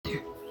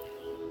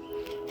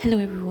Hello,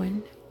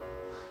 everyone.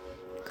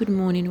 Good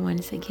morning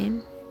once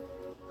again.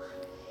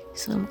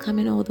 So, I'm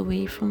coming all the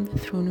way from the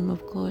throne room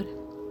of God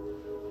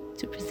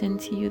to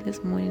present to you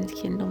this morning's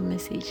kingdom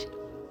message.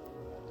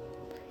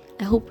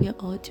 I hope we are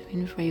all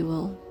doing very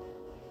well.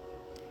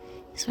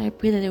 So, I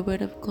pray that the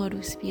word of God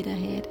will speed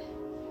ahead,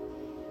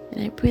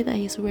 and I pray that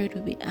His word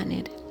will be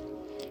honored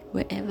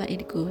wherever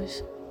it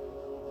goes.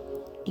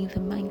 In the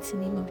mighty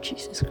name of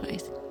Jesus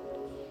Christ.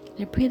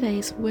 And I pray that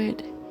His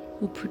word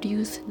will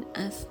produce in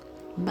us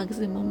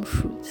maximum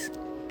fruits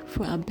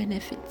for our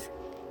benefit,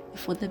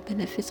 for the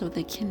benefits of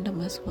the kingdom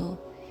as well.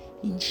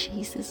 In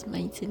Jesus'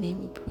 mighty name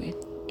we pray.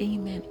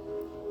 Amen.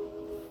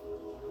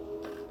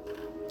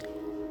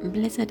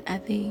 Blessed are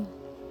they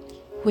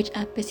which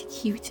are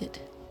persecuted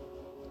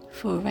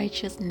for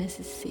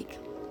righteousness' sake.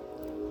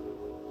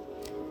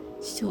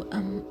 So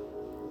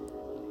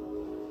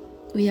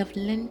we have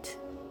learned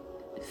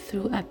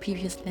through our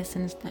previous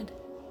lessons that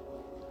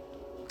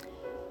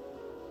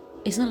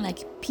it's not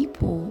like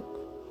people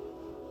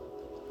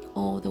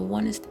or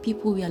the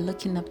people we are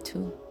looking up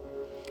to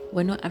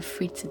were not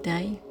afraid to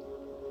die,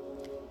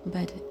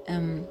 but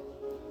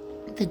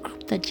the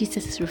group that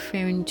Jesus is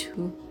referring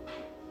to,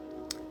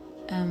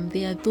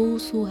 they are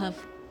those who have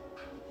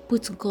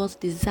put God's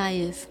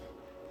desires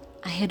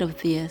ahead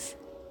of theirs.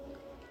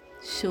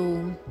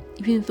 So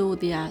even though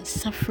they are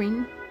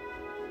suffering,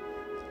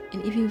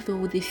 and even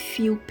though they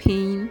feel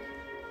pain,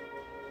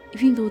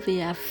 even though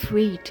they are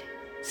afraid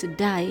to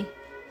die,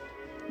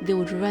 they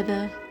would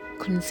rather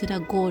consider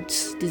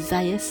God's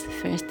desires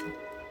first.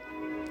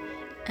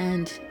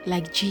 And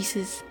like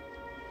Jesus,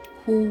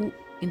 who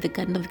in the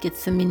Garden of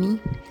Gethsemane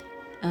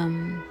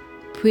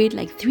prayed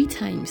like 3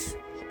 times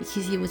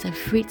because he was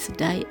afraid to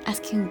die,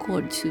 asking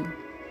God to,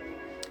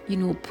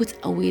 put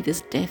away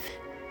this death.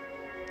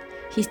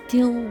 He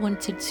still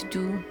wanted to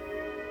do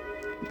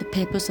the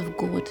purpose of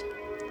God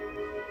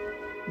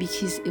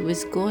because it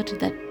was God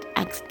that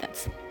asked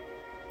that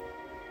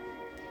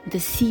the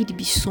seed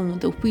be sown,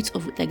 the wheat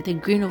of like the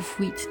grain of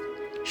wheat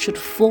should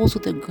fall to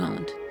the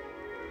ground,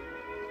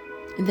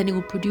 and then it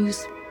will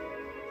produce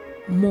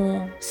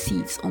more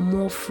seeds or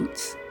more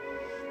fruits,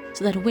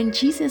 so that when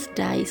Jesus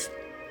dies,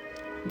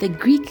 the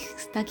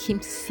Greeks that came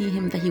to see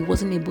him, that he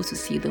wasn't able to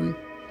see them,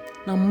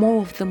 now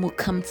more of them will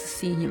come to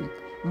see him.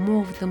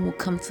 More of them will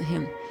come to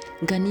him.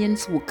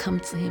 Ghanaians will come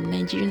to him.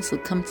 Nigerians will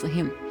come to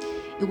him.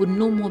 It would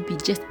no more be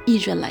just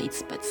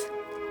Israelites, but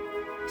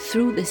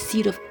through the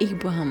seed of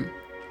Abraham,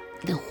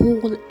 the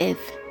whole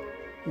earth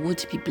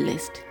would be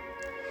blessed.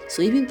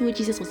 So even though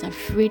Jesus was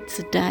afraid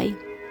to die,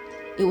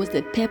 it was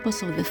the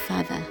purpose of the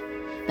Father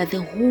that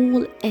the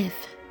whole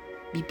earth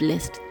be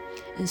blessed.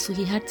 And so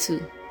he had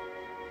to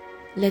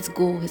let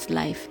go of his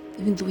life,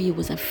 even though he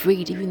was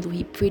afraid, even though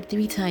he prayed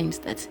 3 times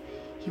that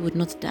he would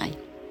not die.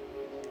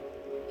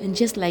 And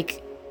just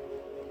like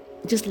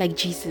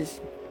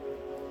Jesus,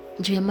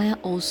 Jeremiah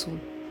also,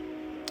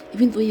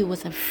 even though he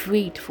was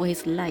afraid for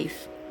his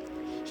life,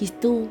 he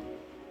still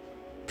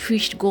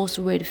preached God's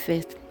word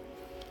first.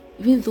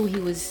 Even though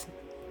he was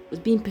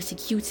being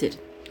persecuted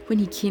when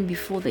he came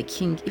before the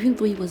king, even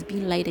though he was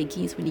being lied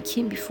against when he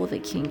came before the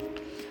king,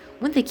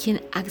 when the king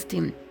asked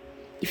him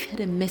if he had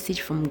a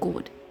message from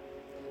God,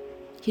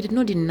 he did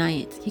not deny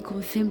it. He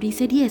confirmed. He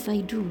said, "Yes,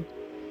 I do."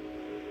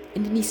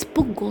 And then he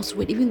spoke God's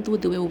word, even though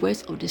they were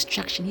words of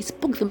destruction. He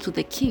spoke them to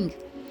the king.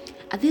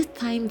 At this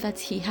time that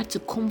he had to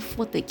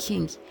comfort the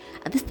king,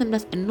 at this time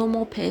that a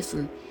normal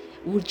person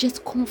would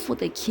just comfort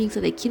the king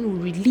so the king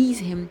would release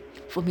him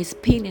from his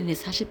pain and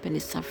his hardship and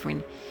his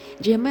suffering,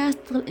 Jeremiah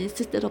still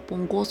insisted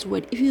upon God's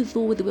word, even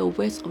though they were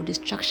words of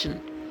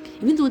destruction.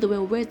 Even though they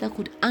were words that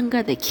could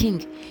anger the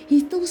king, he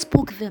still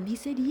spoke them. He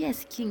said,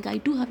 "Yes, king, I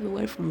do have a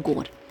word from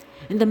God.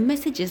 And the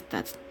message is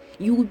that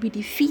you will be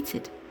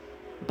defeated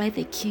by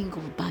the king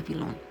of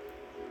Babylon."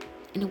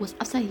 And it was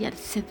after he had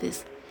said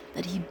this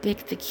that he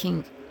begged the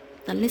king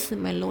that,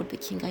 "Listen, my lord the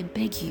king, I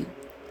beg you,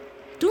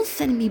 don't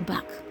send me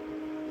back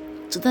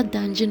to that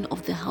dungeon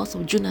of the house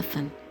of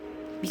Jonathan,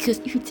 because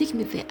if you take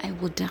me there, I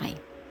will die."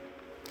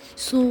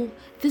 So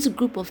this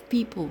group of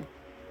people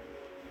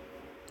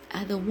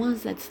are the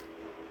ones that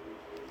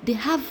they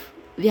have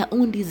their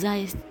own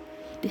desires,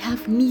 they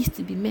have needs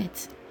to be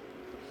met.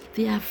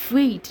 They are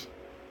afraid,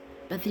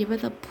 but they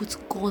rather put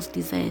God's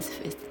desires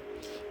first.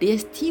 They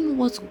esteem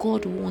what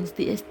God wants.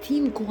 They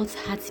esteem God's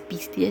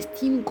heartbeat. They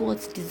esteem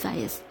God's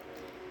desires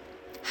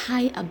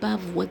high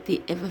above what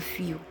they ever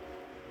feel.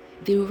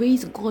 They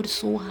raise God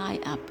so high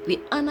up. They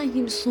honor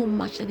him so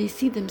much that they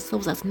see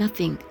themselves as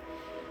nothing.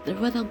 That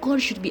rather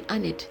God should be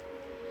honored.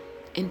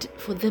 And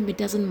for them, it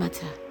doesn't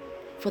matter.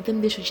 For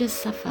them, they should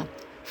just suffer.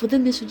 For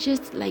them, they should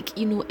just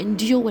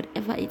endure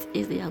whatever it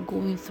is they are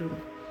going through.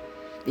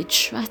 They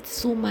trust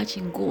so much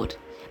in God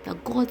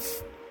that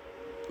God's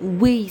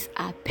ways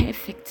are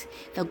perfect,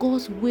 that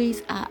God's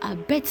ways are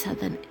better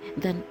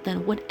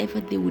than whatever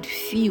they would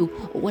feel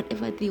or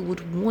whatever they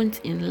would want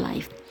in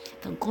life.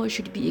 That God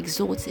should be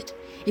exalted.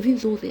 Even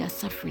though they are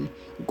suffering,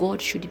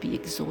 God should be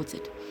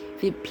exalted.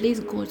 They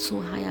place God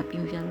so high up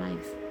in their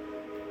lives.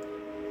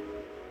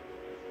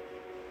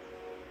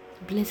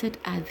 Blessed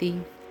are they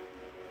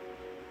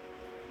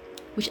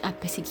which are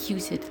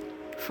persecuted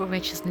for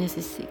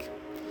righteousness' sake.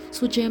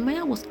 So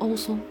Jeremiah was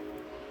also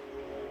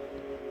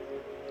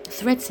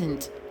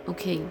threatened,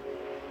 okay?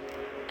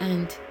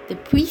 And the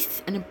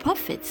priests and the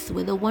prophets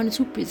were the ones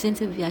who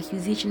presented the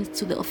accusations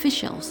to the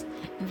officials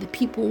and the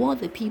people. All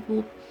the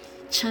people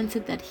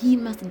chanted that he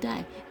must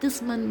die,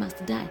 this man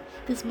must die,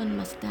 this man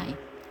must die.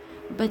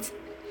 But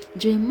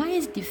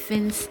Jeremiah's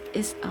defense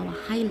is our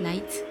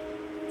highlight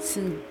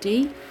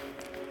today.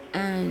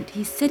 And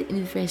he said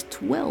in verse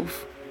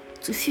 12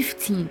 to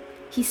 15,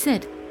 he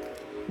said,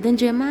 "Then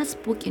Jeremiah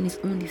spoke in his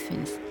own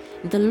defense.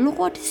 The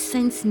Lord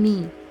sent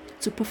me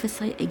to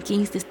prophesy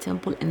against this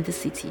temple and this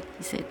city,"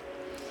 he said.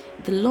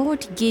 "The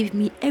Lord gave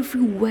me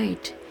every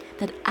word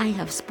that I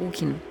have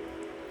spoken.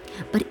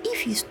 But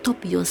if you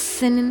stop your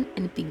sinning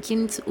and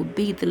begin to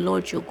obey the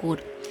Lord your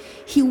God,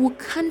 he will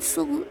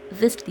cancel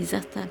this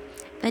disaster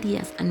that he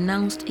has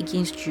announced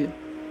against you.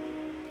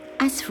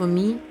 As for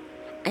me,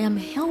 I am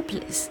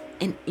helpless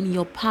and in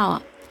your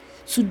power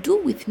to do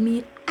with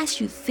me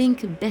as you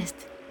think best.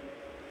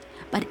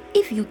 But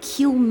if you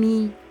kill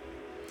me,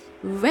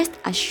 rest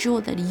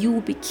assured that you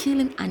will be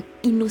killing an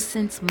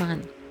innocent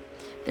man.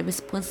 The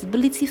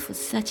responsibility for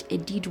such a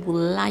deed will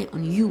lie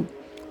on you,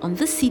 on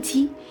the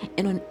city,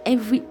 and on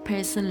every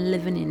person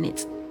living in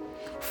it.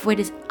 For it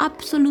is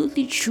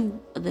absolutely true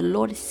that the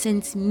Lord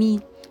sent me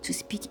to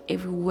speak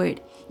every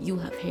word you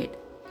have heard."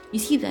 You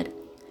see that?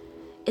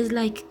 It's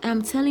like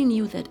I'm telling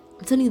you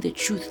the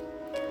truth,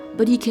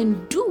 but you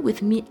can do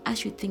with me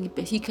as you think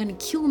best. You can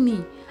kill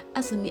me.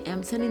 As for me,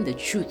 I'm telling the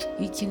truth.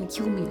 You can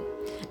kill me.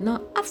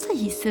 Now, after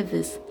he said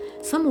this,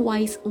 some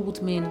wise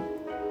old men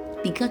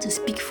began to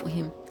speak for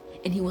him,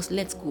 and he was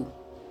let go.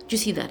 Do you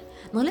see that?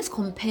 Now let's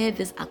compare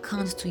this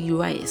account to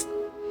Uriah's.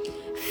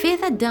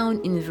 Further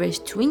down in verse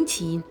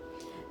 20,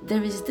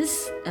 there is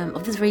this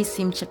of this very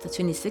same chapter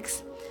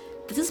 26.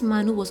 This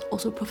man who was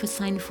also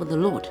prophesying for the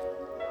Lord,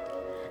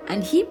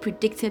 and he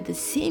predicted the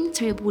same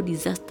terrible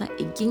disaster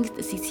against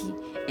the city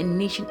and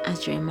nation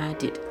as Jeremiah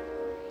did.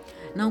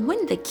 Now,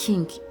 when the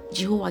king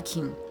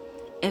Jehoiakim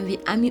and the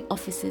army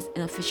officers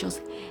and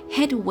officials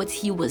heard what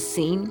he was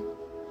saying,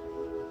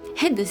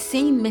 heard the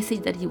same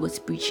message that he was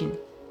preaching,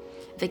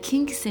 the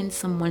king sent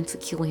someone to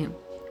kill him.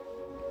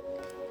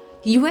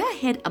 Uriah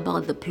heard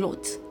about the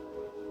plot,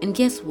 and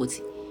guess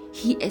what?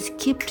 He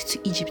escaped to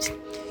Egypt.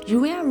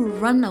 Uriah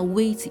ran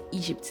away to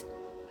Egypt.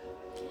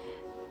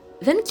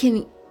 Then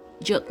King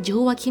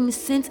Jehoiakim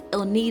sent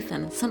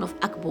Elnathan, son of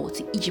Akbor,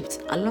 to Egypt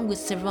along with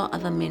several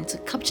other men to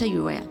capture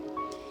Uriah.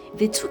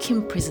 They took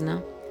him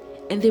prisoner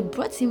and they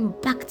brought him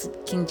back to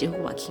King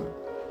Jehoiakim.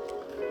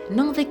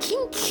 Now the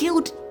king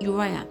killed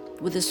Uriah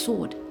with a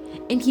sword,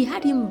 and he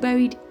had him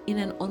buried in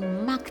an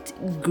unmarked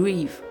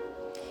grave.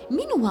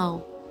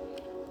 Meanwhile,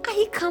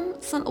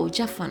 Ahikam, son of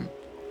Japhan,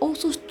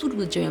 also stood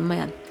with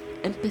Jeremiah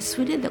and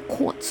persuaded the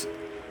court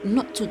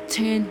not to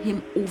turn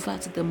him over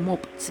to the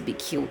mob to be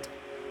killed.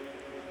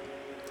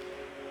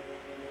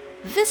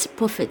 This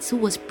prophet who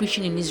was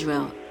preaching in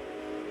Israel,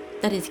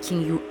 that is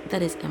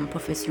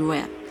Prophet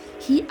Uriah,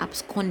 he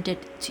absconded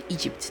to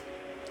Egypt.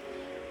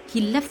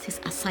 He left his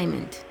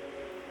assignment.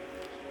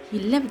 He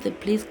left the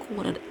place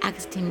God had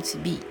asked him to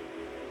be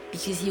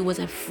because he was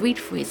afraid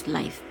for his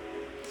life.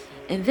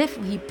 And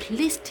therefore he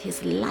placed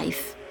his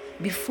life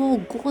before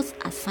God's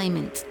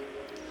assignment,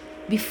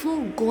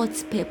 before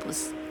God's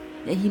purpose.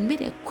 Then he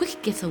made a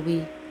quick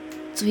getaway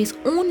to his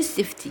own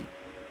safety.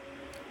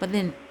 But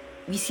then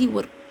we see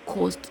what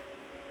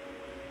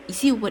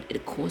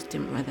it cost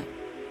him rather.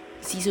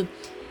 See, so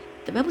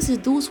the Bible says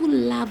those who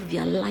love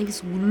their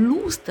lives will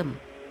lose them,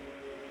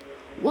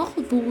 while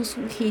those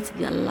who hate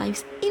their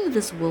lives in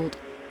this world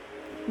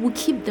will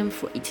keep them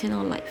for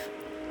eternal life.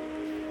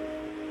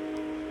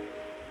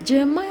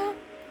 Jeremiah,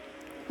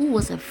 who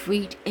was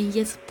afraid and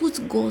yet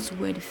put God's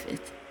word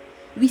first,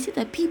 we see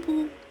that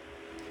people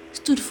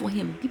stood for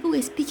him. People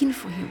were speaking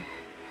for him.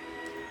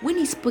 When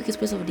he spoke his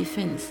words of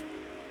defense,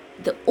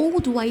 the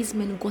old wise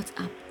men got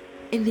up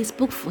and they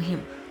spoke for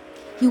him.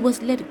 He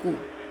was let go.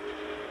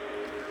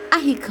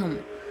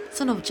 Ahikam,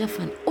 son of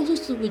Japhan, also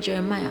stood with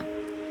Jeremiah,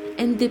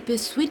 and they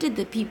persuaded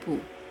the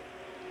people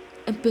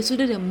and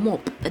persuaded the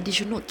mob that they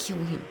should not kill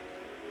him.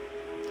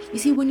 You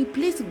see, when you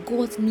place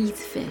God's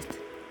needs first,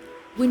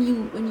 when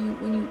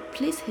you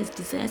place his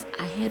desires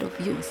ahead of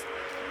yours,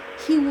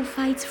 he will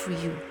fight for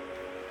you.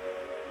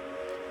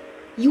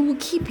 You will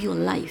keep your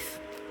life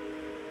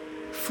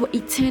for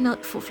eternity.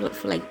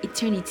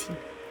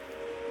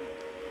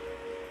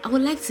 I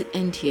would like to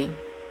end here.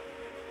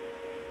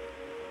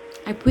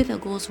 I pray that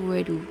God's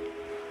word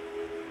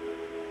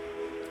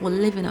will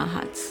live in our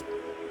hearts.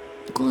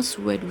 God's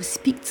word will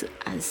speak to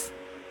us.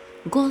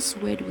 God's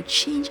word will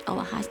change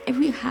our hearts.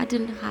 Every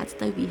hardened heart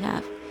that we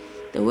have,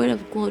 the word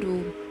of God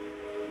will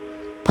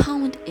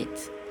pound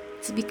it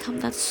to become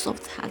that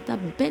soft heart, that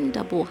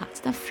bendable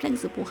heart, that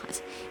flexible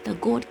heart that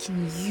God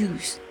can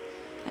use.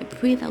 I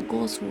pray that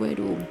God's word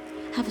will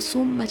have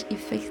so much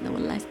effect in our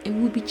lives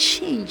and will be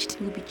changed.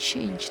 It will be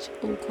changed.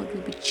 Oh God,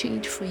 will be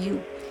changed for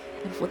you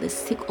and for the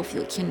sake of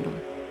your kingdom.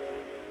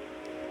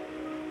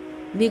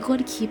 May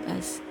God keep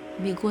us.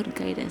 May God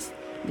guide us.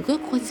 May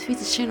God cause His face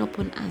to shine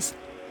upon us.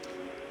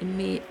 And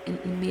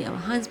may our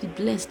hands be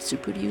blessed to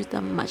produce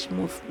that much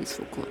more fruits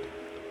for God.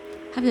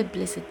 Have a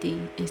blessed day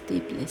and stay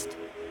blessed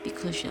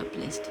because you are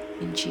blessed.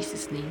 In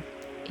Jesus' name,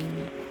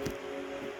 amen.